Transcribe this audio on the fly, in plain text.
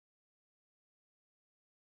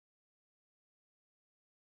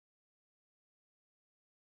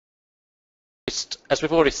as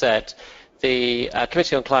we've already said, the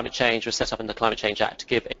Committee on Climate Change was set up in the Climate Change Act to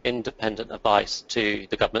give independent advice to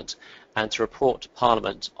the government and to report to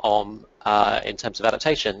Parliament on, in terms of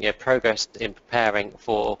adaptation, progress in preparing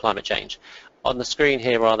for climate change. On the screen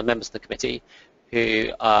here are the members of the committee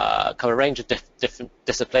who cover a range of different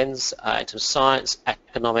disciplines in terms of science,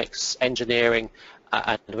 economics, engineering,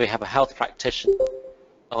 and we have a health practitioner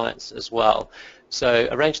science as well. So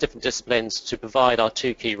a range of different disciplines to provide our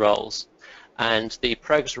two key roles. And the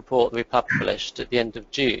progress report that we published at the end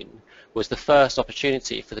of June was the first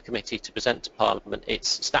opportunity for the committee to present to Parliament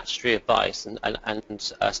its statutory advice and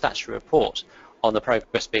statutory report on the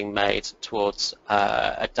progress being made towards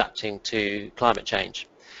adapting to climate change.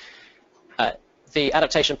 The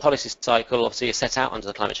adaptation policy cycle obviously is set out under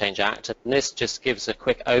the Climate Change Act, and this just gives a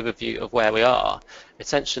quick overview of where we are.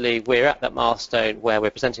 Essentially, we're at that milestone where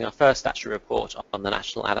we're presenting our first statutory report on the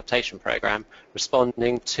National Adaptation Programme,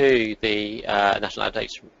 responding to the National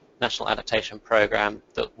Adaptation Programme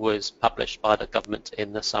that was published by the government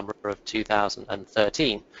in the summer of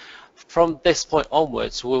 2013. From this point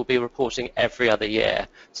onwards, we'll be reporting every other year.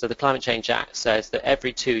 So the Climate Change Act says that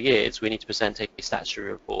every 2 years we need to present a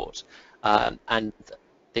statutory report. And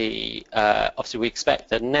obviously we expect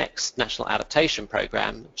the next National Adaptation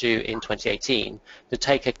Programme, due in 2018, to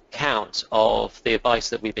take account of the advice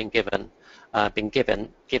that we've been giving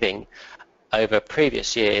over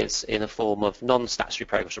previous years in the form of non-statutory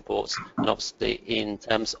progress reports, and obviously in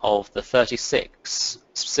terms of the 36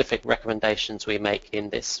 specific recommendations we make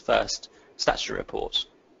in this first statutory report.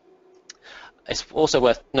 It's also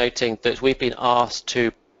worth noting that we've been asked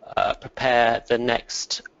to prepare the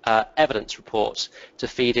next evidence report to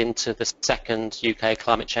feed into the second UK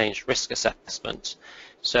climate change risk assessment.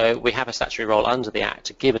 So we have a statutory role under the Act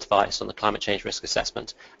to give advice on the climate change risk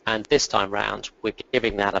assessment, and this time round we're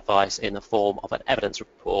giving that advice in the form of an evidence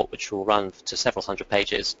report which will run to several hundred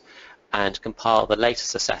pages and compile the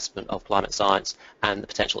latest assessment of climate science and the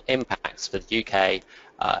potential impacts for the UK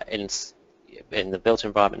in the built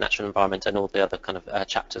environment, natural environment, and all the other kind of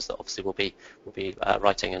chapters that obviously we'll be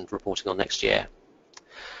writing and reporting on next year.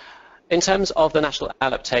 In terms of the National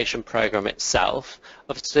Adaptation Programme itself,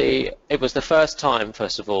 obviously it was the first time,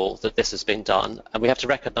 first of all, that this has been done, and we have to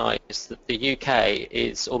recognise that the UK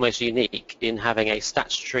is almost unique in having a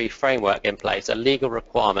statutory framework in place, a legal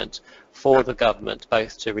requirement for the government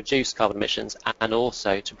both to reduce carbon emissions and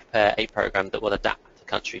also to prepare a programme that will adapt the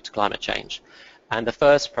country to climate change. And the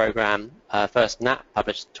first programme, first NAP,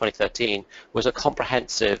 published in 2013, was a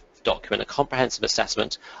comprehensive document, a comprehensive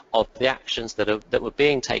assessment of the actions that were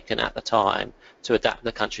being taken at the time to adapt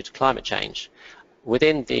the country to climate change.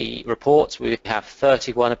 Within the report, we have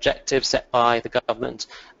 31 objectives set by the government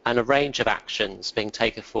and a range of actions being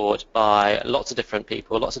taken forward by lots of different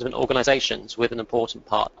people, lots of different organisations with an important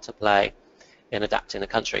part to play in adapting the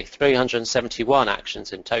country. 371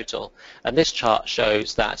 actions in total, and this chart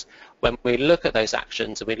shows that when we look at those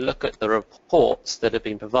actions and we look at the reports that have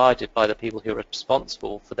been provided by the people who are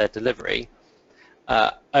responsible for their delivery,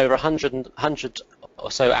 over 100 or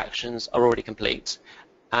so actions are already complete,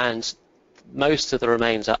 and most of the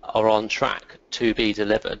remainder are on track to be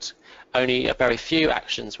delivered. Only a very few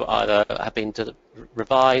actions will either have been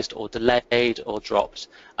revised or delayed or dropped,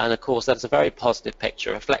 and of course that is a very positive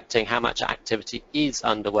picture reflecting how much activity is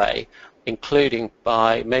underway, including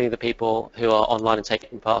by many of the people who are online and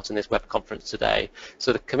taking part in this web conference today.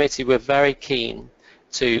 So the committee were very keen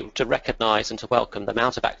to recognise and to welcome the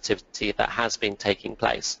amount of activity that has been taking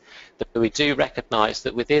place. But we do recognise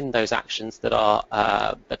that within those actions that are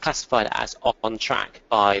classified as on track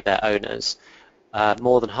by their owners,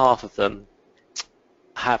 more than half of them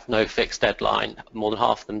have no fixed deadline. More than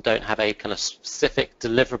half of them don't have a kind of specific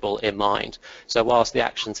deliverable in mind. So whilst the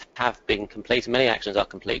actions have been completed, many actions are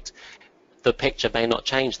complete, the picture may not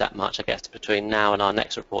change that much, I guess, between now and our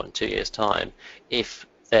next report in 2 years' time if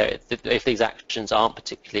these actions aren't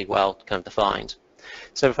particularly well kind of defined.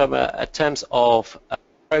 So from terms of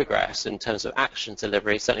progress, in terms of action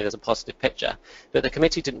delivery, certainly there's a positive picture, but the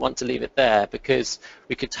committee didn't want to leave it there because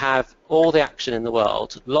we could have all the action in the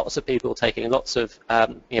world, lots of people taking lots of,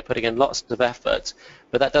 putting in lots of effort,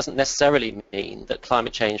 but that doesn't necessarily mean that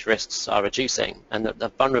climate change risks are reducing and that the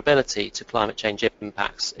vulnerability to climate change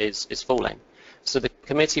impacts is falling. So the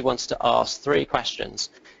committee wants to ask 3 questions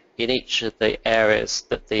in each of the areas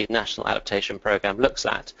that the National Adaptation Programme looks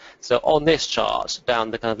at. So on this chart,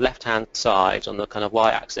 down the kind of left-hand side on the kind of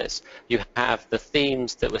y-axis, you have the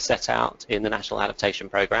themes that were set out in the National Adaptation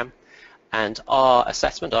Programme, and our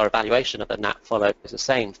assessment, our evaluation of the NAP follows the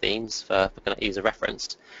same themes for kind of ease of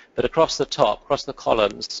reference. But across the top, across the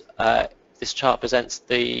columns, this chart presents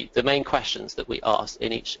the main questions that we asked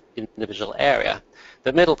in each individual area.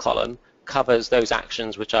 The middle column covers those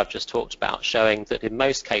actions which I've just talked about, showing that in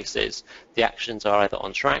most cases the actions are either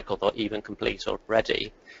on track or they're even complete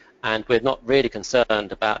already. And we're not really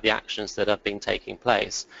concerned about the actions that have been taking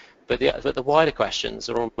place. But the wider questions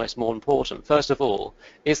are almost more important. First of all,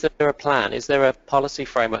 is there a plan? Is there a policy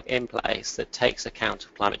framework in place that takes account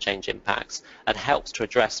of climate change impacts and helps to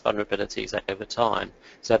address vulnerabilities over time?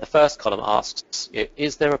 So the first column asks,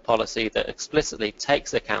 is there a policy that explicitly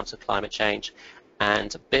takes account of climate change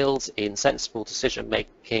and builds in sensible decision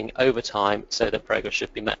making over time so that progress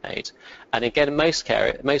should be made? And again, in most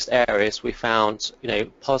areas we found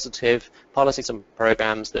positive policies and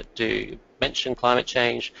programs that do mention climate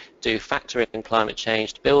change, do factor in climate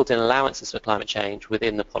change, build in allowances for climate change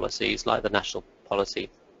within the policies, like the national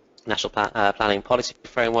planning policy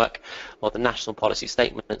framework, or the national policy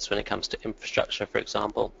statements when it comes to infrastructure, for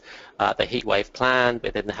example. The heatwave plan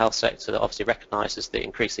within the health sector that obviously recognises the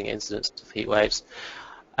increasing incidence of heat waves.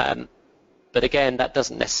 But again, that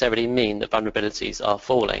doesn't necessarily mean that vulnerabilities are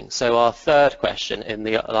falling. So our third question in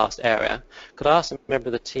the last area, could I ask a member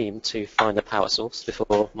of the team to find a power source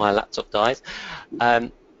before my laptop dies?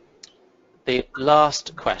 The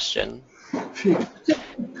last question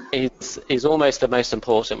is almost the most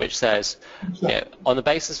important, which says, on the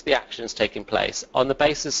basis of the actions taking place, on the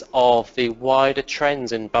basis of the wider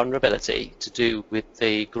trends in vulnerability to do with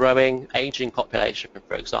the growing, aging population,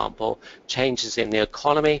 for example, changes in the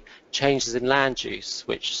economy, changes in land use,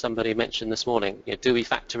 which somebody mentioned this morning, do we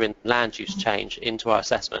factor in land use change into our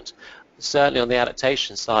assessment? Certainly on the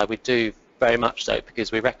adaptation side, we do very much so,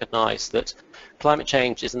 because we recognise that climate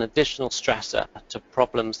change is an additional stressor to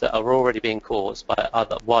problems that are already being caused by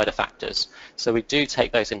other wider factors. So we do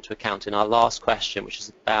take those into account in our last question, which is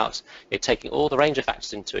about taking all the range of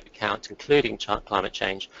factors into account, including climate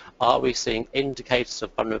change. Are we seeing indicators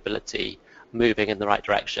of vulnerability moving in the right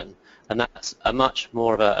direction? And that's a much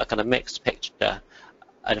more of a kind of mixed picture.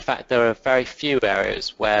 And in fact, there are very few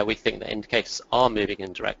areas where we think that indicators are moving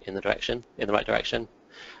in the right direction.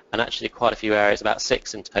 And actually quite a few areas, about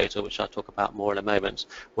 6 in total, which I'll talk about more in a moment,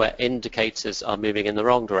 where indicators are moving in the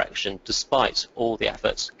wrong direction despite all the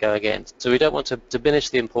efforts going in. So we don't want to diminish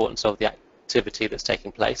the importance of the activity that's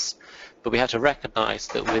taking place, but we have to recognise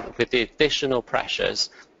that with the additional pressures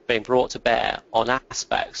being brought to bear on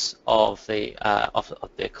aspects of the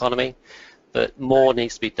economy, that more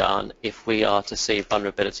needs to be done if we are to see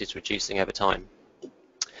vulnerabilities reducing over time.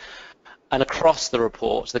 And across the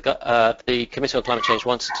report, the Committee on Climate Change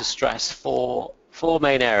wanted to stress four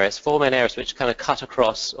main areas which kind of cut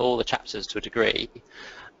across all the chapters to a degree,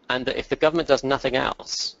 and that if the government does nothing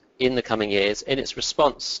else in the coming years, in its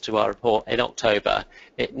response to our report in October,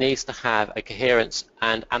 it needs to have a coherent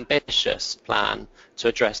and ambitious plan to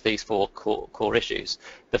address these four core issues.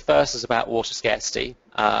 The first is about water scarcity,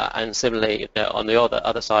 and similarly, on the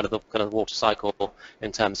other side of the kind of water cycle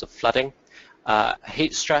in terms of flooding.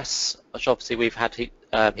 Heat stress, which obviously we've had heat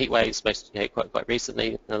waves quite recently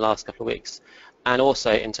in the last couple of weeks, and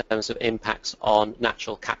also in terms of impacts on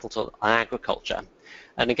natural capital and agriculture.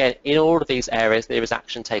 And again, in all of these areas there is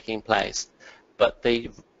action taking place, but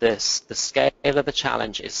the scale of the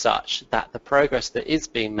challenge is such that the progress that is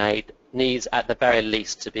being made needs at the very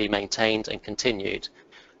least to be maintained and continued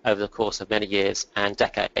over the course of many years and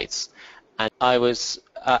decades. And I was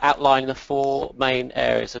outlining the four main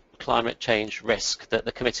areas of climate change risk that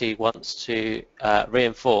the committee wants to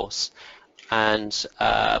reinforce and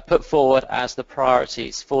put forward as the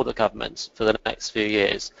priorities for the government for the next few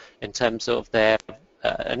years in terms of their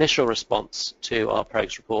initial response to our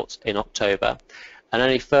progress report in October, and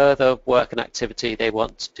any further work and activity they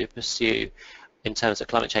want to pursue in terms of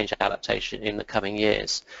climate change adaptation in the coming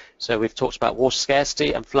years. So we've talked about water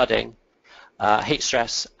scarcity and flooding, heat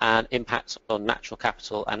stress and impacts on natural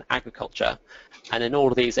capital and agriculture. And in all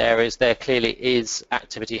of these areas there clearly is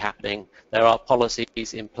activity happening. There are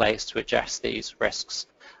policies in place to address these risks.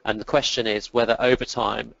 And the question is whether over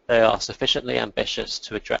time they are sufficiently ambitious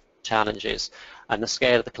to address challenges and the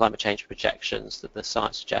scale of the climate change projections that the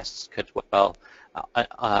science suggests could well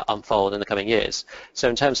unfold in the coming years. So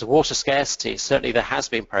in terms of water scarcity, certainly there has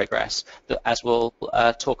been progress, that, as we'll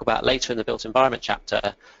talk about later in the built environment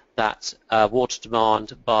chapter, that water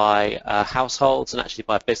demand by households and actually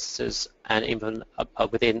by businesses and even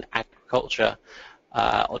within agriculture,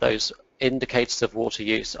 or those indicators of water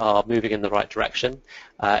use are moving in the right direction.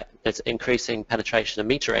 There's increasing penetration and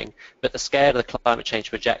metering, but the scale of the climate change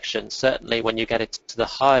projections, certainly when you get into the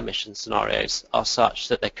high emission scenarios, are such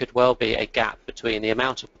that there could well be a gap between the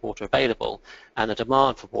amount of water available and the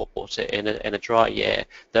demand for water in a dry year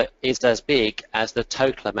that is as big as the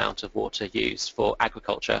total amount of water used for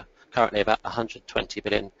agriculture, currently about 120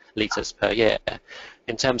 billion litres per year.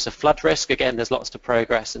 In terms of flood risk, again, there's lots of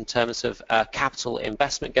progress in terms of capital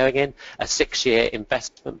investment going in, a 6-year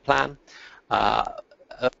investment plan,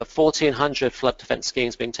 1,400 flood defence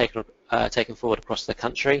schemes being taken forward across the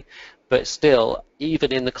country, but still,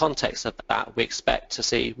 even in the context of that, we expect to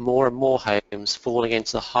see more and more homes falling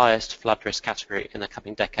into the highest flood risk category in the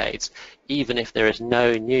coming decades, even if there is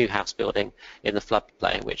no new house building in the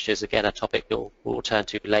floodplain, which is again a topic we'll return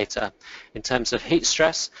to later. In terms of heat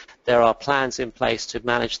stress, there are plans in place to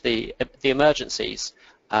manage the emergencies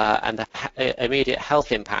and the immediate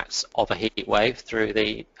health impacts of a heat wave through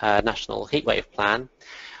the National Heatwave Plan.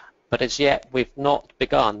 But as yet, we've not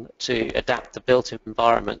begun to adapt the built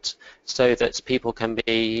environment so that people can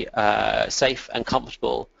be safe and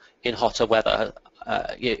comfortable in hotter weather.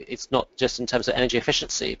 It's not just in terms of energy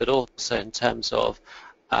efficiency, but also in terms of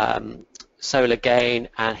solar gain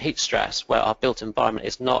and heat stress, where our built environment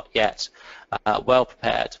is not yet well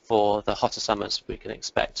prepared for the hotter summers we can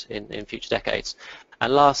expect in future decades.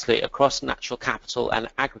 And lastly, across natural capital and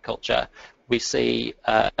agriculture, we see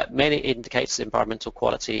many indicators of environmental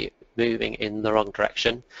quality moving in the wrong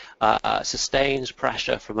direction. Sustained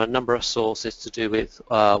pressure from a number of sources to do with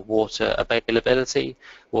water availability,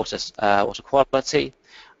 water quality,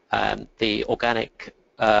 the organic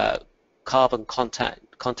carbon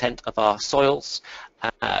content of our soils,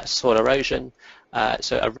 soil erosion,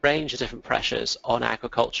 so a range of different pressures on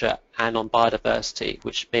agriculture and on biodiversity,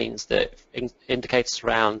 which means that indicators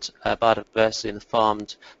around biodiversity in the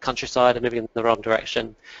farmed countryside are moving in the wrong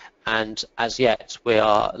direction, and as yet we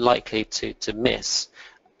are likely to miss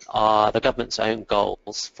the government's own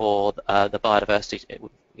goals for the biodiversity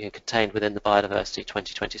contained within the Biodiversity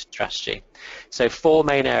 2020 strategy. So 4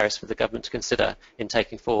 main areas for the government to consider in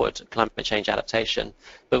taking forward climate change adaptation,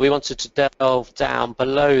 but we wanted to delve down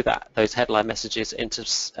below those headline messages into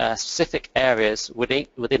specific areas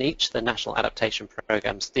within each of the National Adaptation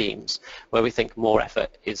Programme's themes where we think more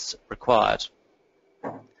effort is required.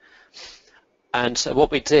 And so what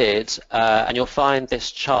we did, and you'll find this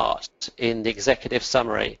chart in the executive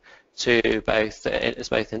summary to both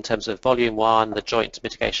in terms of Volume 1, the Joint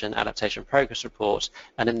Mitigation Adaptation Progress Report,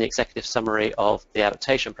 and in the executive summary of the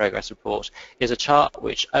Adaptation Progress Report, is a chart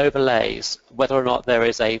which overlays whether or not there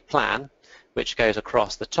is a plan which goes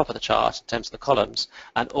across the top of the chart in terms of the columns,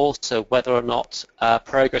 and also whether or not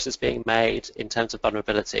progress is being made in terms of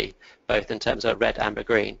vulnerability, both in terms of red, amber,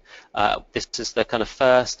 green. This is the kind of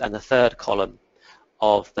first and the third column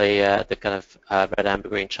of the kind of red, amber,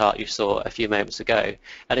 green chart you saw a few moments ago.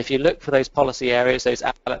 And if you look for those policy areas, those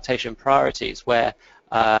adaptation priorities where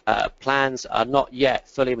plans are not yet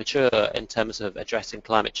fully mature in terms of addressing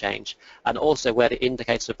climate change, and also where the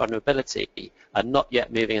indicators of vulnerability are not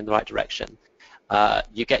yet moving in the right direction,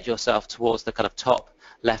 you get yourself towards the kind of top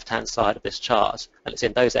left-hand side of this chart, and it's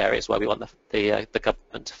in those areas where we want the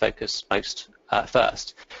government to focus most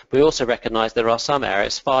first. We also recognise there are some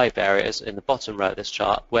areas, 5 areas in the bottom row of this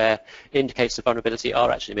chart, where indicators of vulnerability are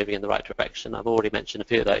actually moving in the right direction. I've already mentioned a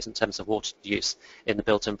few of those in terms of water use in the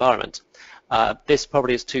built environment. This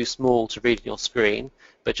probably is too small to read on your screen,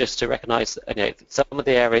 but just to recognise some of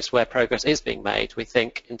the areas where progress is being made, we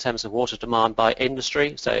think in terms of water demand by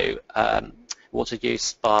industry, so water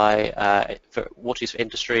use for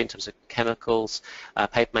industry in terms of chemicals,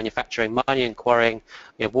 paper manufacturing, mining and quarrying,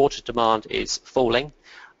 water demand is falling.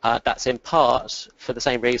 That's in part for the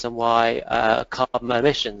same reason why carbon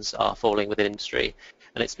emissions are falling within industry,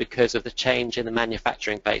 and it's because of the change in the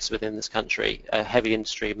manufacturing base within this country, heavy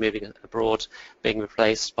industry moving abroad, being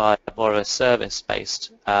replaced by a more of a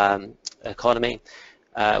service-based economy,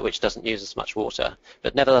 which doesn't use as much water.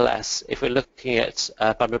 But nevertheless, if we're looking at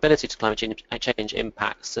vulnerability to climate change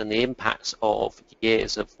impacts and the impacts of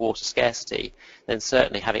years of water scarcity, then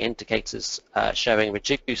certainly having indicators showing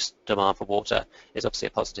reduced demand for water is obviously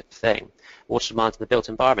a positive thing. Water demand in the built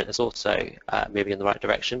environment is also moving in the right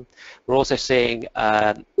direction. We're also seeing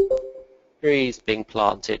trees being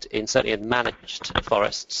planted certainly in managed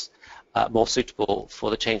forests, more suitable for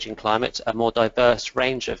the changing climate, a more diverse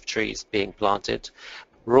range of trees being planted.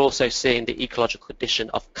 We're also seeing the ecological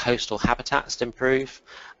condition of coastal habitats improve.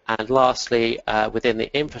 And lastly, within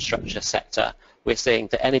the infrastructure sector, we're seeing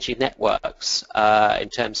the energy networks in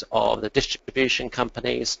terms of the distribution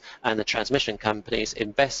companies and the transmission companies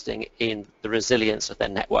investing in the resilience of their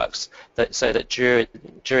networks, so that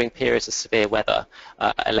during periods of severe weather,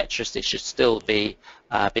 electricity should still be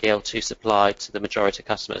able to supply to the majority of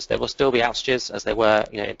customers. There will still be outages as there were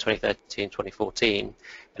in 2013, 2014,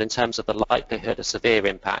 but in terms of the likelihood of severe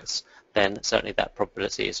impacts, then certainly that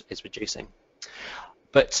probability is reducing.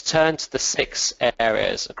 But turn to the 6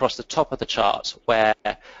 areas across the top of the chart where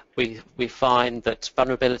we find that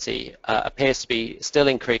vulnerability appears to be still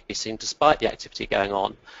increasing despite the activity going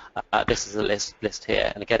on. This is a list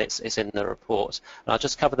here, and again it's in the report. And I'll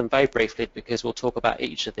just cover them very briefly because we'll talk about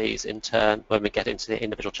each of these in turn when we get into the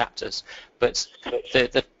individual chapters. But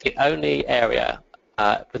the only area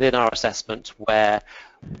within our assessment where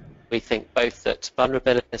we think both that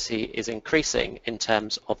vulnerability is increasing in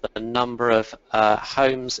terms of the number of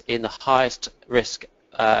homes in the highest risk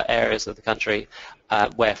areas of the country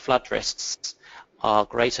where flood risks are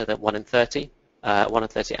greater than 1 in 30, 1 in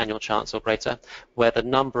 30 annual chance or greater, where the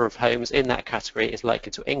number of homes in that category is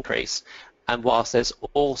likely to increase. And whilst there's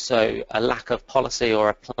also a lack of policy or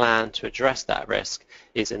a plan to address that risk,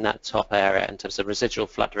 is in that top area in terms of residual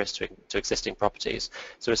flood risk to existing properties.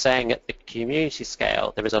 So we're saying at the community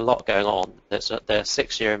scale there is a lot going on. There's a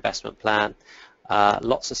 6-year investment plan,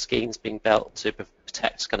 lots of schemes being built to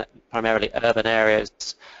protect kind of primarily urban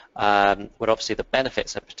areas, where obviously the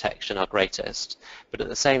benefits of protection are greatest. But at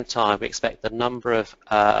the same time, we expect the number of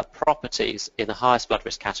properties in the highest flood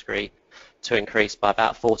risk category to increase by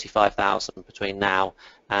about 45,000 between now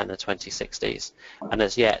and the 2060s. And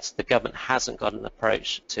as yet, the government hasn't got an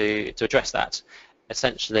approach to address that.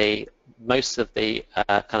 Essentially, most of the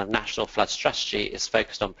kind of national flood strategy is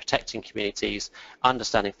focused on protecting communities,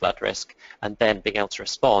 understanding flood risk, and then being able to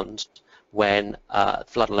respond when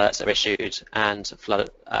flood alerts are issued and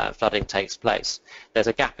flooding takes place. There's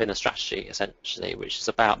a gap in the strategy, essentially, which is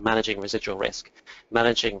about managing residual risk,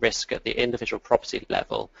 managing risk at the individual property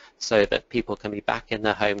level so that people can be back in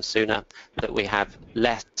their homes sooner, that we have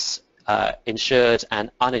less insured and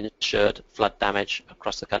uninsured flood damage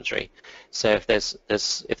across the country. So if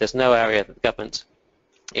there's no area that the government,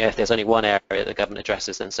 if there's only one area the government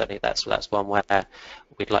addresses, then certainly that's one where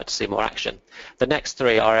we'd like to see more action. The next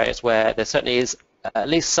 3 are areas where there certainly is at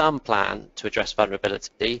least some plan to address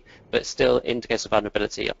vulnerability, but still indicators of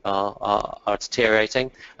vulnerability are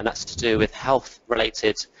deteriorating, and that's to do with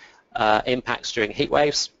health-related impacts during heat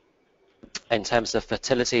waves, in terms of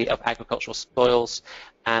fertility of agricultural soils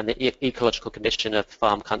and the ecological condition of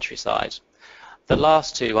farm countryside. The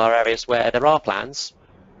last 2 are areas where there are plans.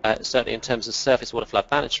 Certainly in terms of surface water flood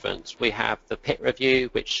management, we have the PIT review,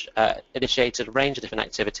 which initiated a range of different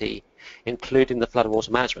activity, including the Flood and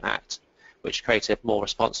Water Management Act, which created more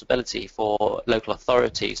responsibility for local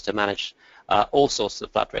authorities to manage all sorts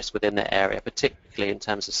of flood risk within their area, particularly in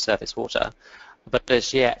terms of surface water. But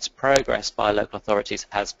as yet, progress by local authorities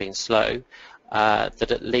has been slow,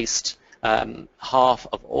 that at least half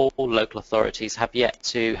of all local authorities have yet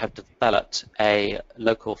to have developed a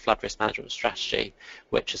local flood risk management strategy,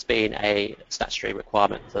 which has been a statutory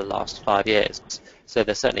requirement for the last 5 years. So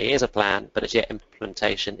there certainly is a plan, but as yet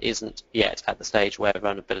implementation isn't yet at the stage where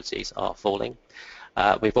vulnerabilities are falling.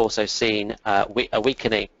 We've also seen a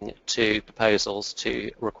weakening to proposals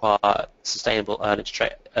to require sustainable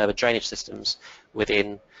urban drainage systems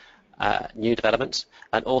within new development,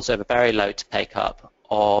 and also a very low take-up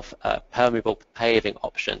of permeable paving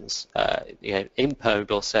options.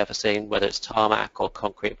 Impermeable surfacing, whether it's tarmac or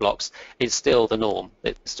concrete blocks, is still the norm.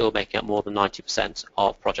 It's still making up more than 90%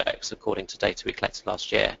 of projects, according to data we collected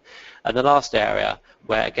last year. And the last area,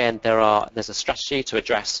 where again there's a strategy to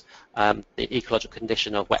address the ecological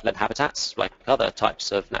condition of wetland habitats, like other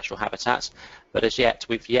types of natural habitats, but as yet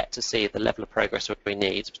we've yet to see the level of progress that we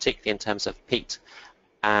need, particularly in terms of peat.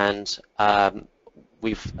 And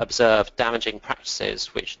we've observed damaging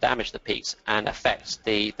practices which damage the peat and affect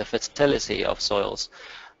the fertility of soils.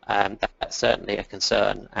 That's certainly a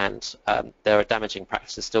concern, and there are damaging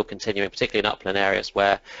practices still continuing, particularly in upland areas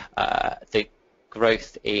where the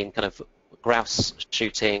growth in kind of grouse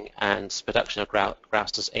shooting and production of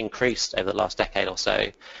grouse has increased over the last decade or so,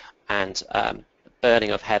 and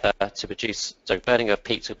burning of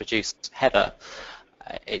peat to produce heather.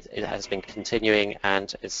 It has been continuing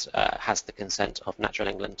and has the consent of Natural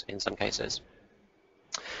England in some cases.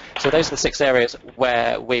 So those are the 6 areas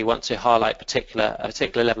where we want to highlight a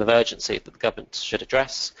particular level of urgency that the government should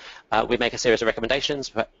address. We make a series of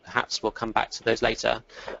recommendations, perhaps we'll come back to those later.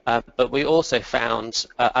 But we also found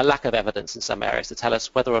a lack of evidence in some areas to tell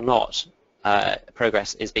us whether or not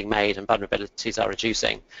progress is being made and vulnerabilities are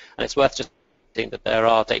reducing. And it's worth just that there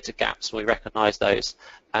are data gaps. We recognise those,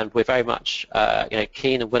 and we're very much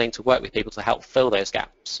keen and willing to work with people to help fill those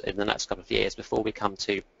gaps in the next couple of years before we come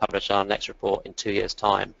to publish our next report in 2 years'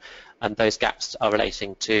 time. And those gaps are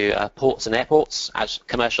relating to ports and airports as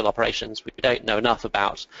commercial operations. We don't know enough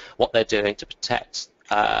about what they're doing to protect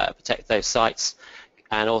those sites,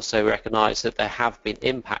 and also recognise that there have been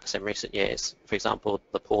impacts in recent years. For example,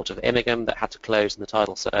 the port of Immingham that had to close in the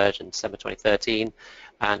tidal surge in December 2013,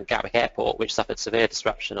 and Gatwick Airport, which suffered severe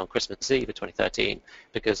disruption on Christmas Eve of 2013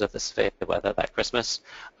 because of the severe weather that Christmas.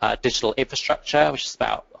 Digital infrastructure, which is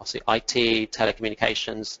about obviously IT,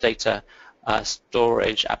 telecommunications, data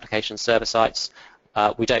storage, application server sites.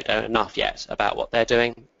 We don't know enough yet about what they're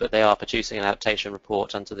doing, but they are producing an adaptation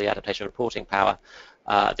report under the adaptation reporting power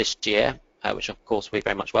this year, which of course we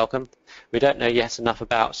very much welcome. We don't know yet enough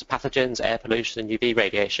about pathogens, air pollution and UV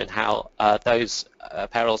radiation, how those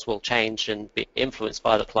perils will change and be influenced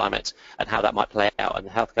by the climate and how that might play out in the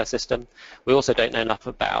healthcare system. We also don't know enough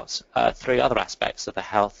about 3 other aspects of the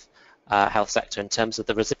health sector in terms of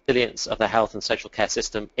the resilience of the health and social care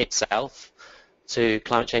system itself to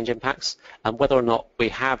climate change impacts, and whether or not we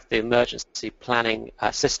have the emergency planning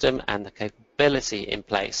system and the capability in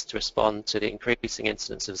place to respond to the increasing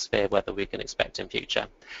incidence of severe weather we can expect in future.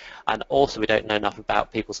 And also we don't know enough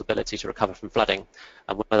about people's ability to recover from flooding,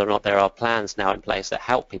 and whether or not there are plans now in place that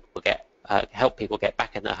help people get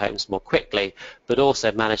back in their homes more quickly, but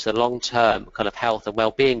also manage the long-term kind of health and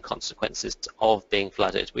well-being consequences of being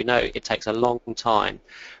flooded. We know it takes a long time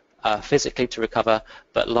physically to recover,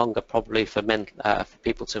 but longer probably for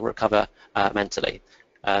people to recover mentally.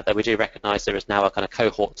 Though we do recognise there is now a kind of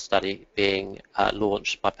cohort study being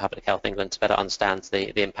launched by Public Health England to better understand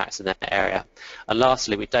the impacts in that area. And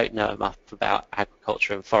lastly, we don't know enough about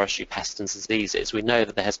agriculture and forestry pests and diseases. We know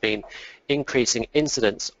that there has been increasing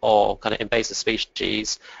incidence of kind of invasive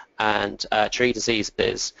species and tree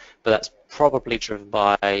diseases, but that's probably driven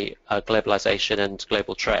by globalization and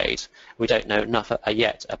global trade. We don't know enough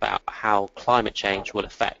yet about how climate change will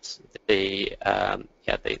affect the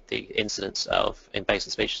incidence of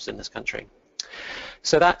invasive species in this country.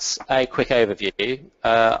 So that's a quick overview.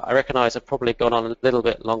 I recognise I've probably gone on a little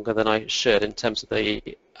bit longer than I should in terms of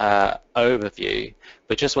the overview,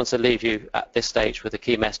 but just want to leave you at this stage with the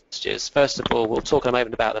key messages. First of all, we'll talk in a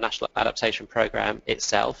moment about the National Adaptation Programme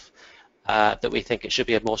itself, that we think it should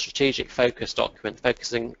be a more strategic, focused document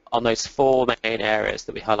focusing on those 4 main areas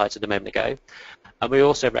that we highlighted a moment ago. And we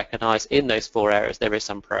also recognise in those 4 areas there is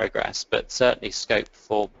some progress, but certainly scope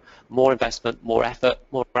for more investment, more effort,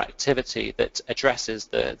 more activity that addresses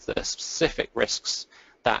the specific risks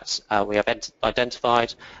that we have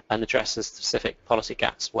identified and addresses specific policy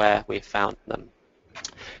gaps where we've found them.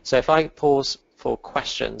 So if I pause for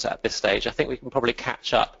questions at this stage, I think we can probably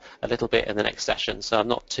catch up a little bit in the next session, so I'm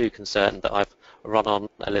not too concerned that I've run on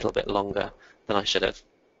a little bit longer than I should have.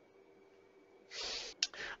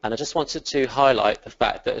 And I just wanted to highlight the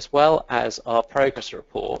fact that as well as our progress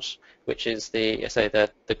report, which is the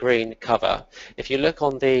green cover, if you look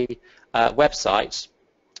on the website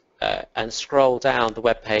and scroll down the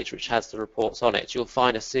web page which has the reports on it, you'll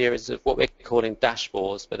find a series of what we're calling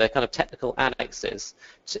dashboards, but they're kind of technical annexes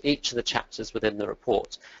to each of the chapters within the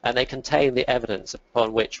report, and they contain the evidence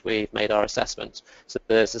upon which we've made our assessment. So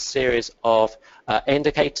there's a series of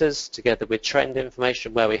indicators together with trend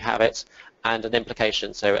information where we have it, and an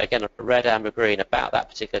implication, so again red, amber, green about that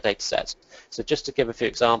particular data set. So just to give a few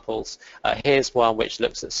examples, here's one which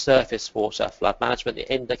looks at surface water flood management,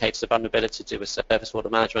 the indicators of vulnerability to do with surface water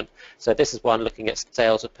management. So this is one looking at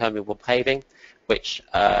sales of permeable paving, which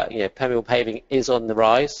permeable paving is on the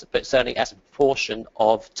rise, but certainly as a proportion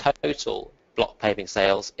of total block paving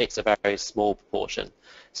sales, it's a very small proportion.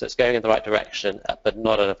 So it's going in the right direction, but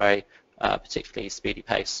not at a very particularly speedy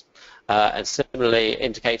pace. And similarly,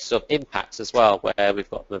 indicators of impacts as well, where we've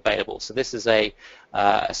got them available. So this is a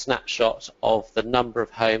snapshot of the number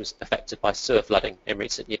of homes affected by sewer flooding in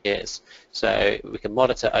recent years. So we can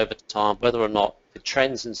monitor over time whether or not the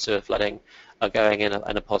trends in sewer flooding are going in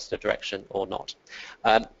a positive direction or not.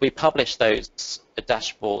 We publish those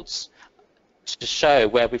dashboards to show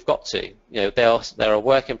where we've got to. They're a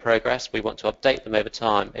work in progress. We want to update them over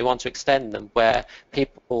time. We want to extend them where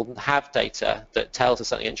people have data that tells us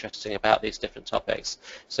something interesting about these different topics.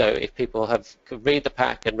 So if people could read the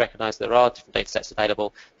pack and recognise there are different data sets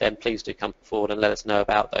available, then please do come forward and let us know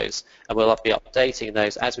about those. And we'll be updating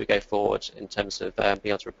those as we go forward in terms of being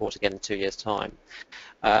able to report again in 2 years' time.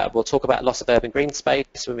 We'll talk about loss of urban green space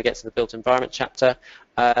when we get to the built environment chapter,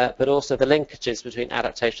 but also the linkages between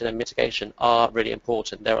adaptation and mitigation are really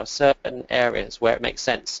important. There are certain areas where it makes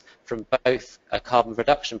sense from both a carbon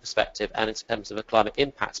reduction perspective and in terms of a climate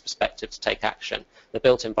impacts perspective to take action. The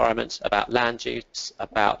built environment, about land use,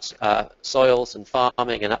 about soils and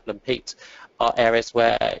farming and upland peat, are areas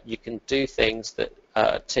where you can do things that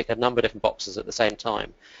tick a number of different boxes at the same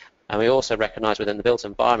time. And we also recognise within the built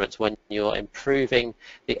environment, when you're improving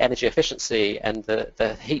the energy efficiency and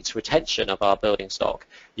the heat retention of our building stock,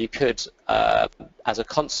 you could, as a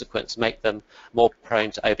consequence, make them more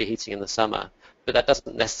prone to overheating in the summer. But that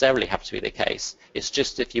doesn't necessarily have to be the case. It's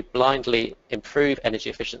just if you blindly improve energy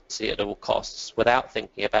efficiency at all costs without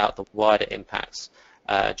thinking about the wider impacts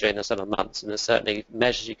during the summer months, and there's certainly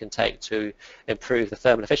measures you can take to improve the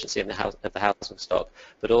thermal efficiency of the housing stock,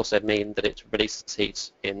 but also mean that it releases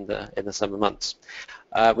heat in the summer months.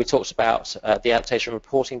 We talked about the adaptation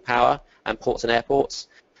reporting power and ports and airports,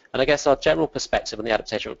 and I guess our general perspective on the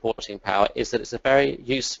adaptation reporting power is that it's a very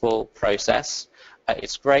useful process.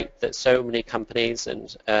 It's great that so many companies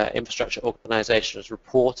and infrastructure organisations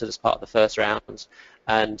reported as part of the first round,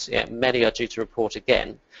 and many are due to report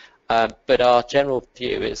again. But our general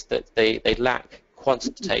view is that they lack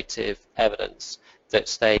quantitative evidence,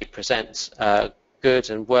 that they present good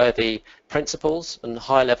and worthy principles and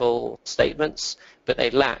high-level statements, but they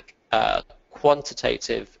lack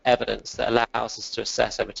quantitative evidence that allows us to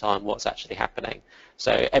assess over time what's actually happening.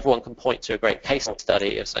 So everyone can point to a great case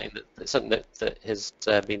study of something that has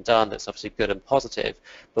been done that's obviously good and positive,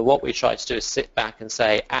 but what we try to do is sit back and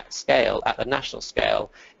say, at scale, at the national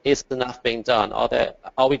scale, is enough being done?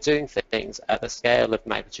 Are we doing things at the scale of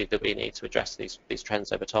magnitude that we need to address these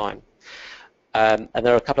trends over time? And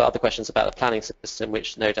there are a couple of other questions about the planning system,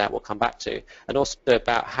 which no doubt we'll come back to, and also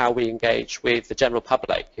about how we engage with the general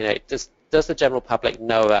public. Does the general public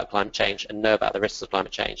know about climate change and know about the risks of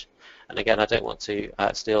climate change? And again, I don't want to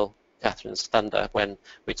steal Catherine's thunder when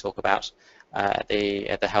we talk about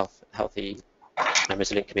the healthy and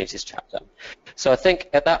resilient communities chapter. So I think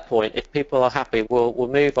at that point, if people are happy, we'll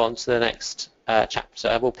move on to the next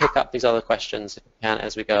chapter. We'll pick up these other questions if we can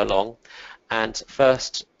as we go along. And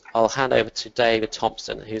first, I'll hand over to David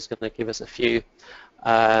Thompson, who's going to give us a few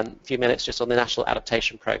minutes just on the National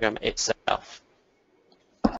Adaptation Programme itself.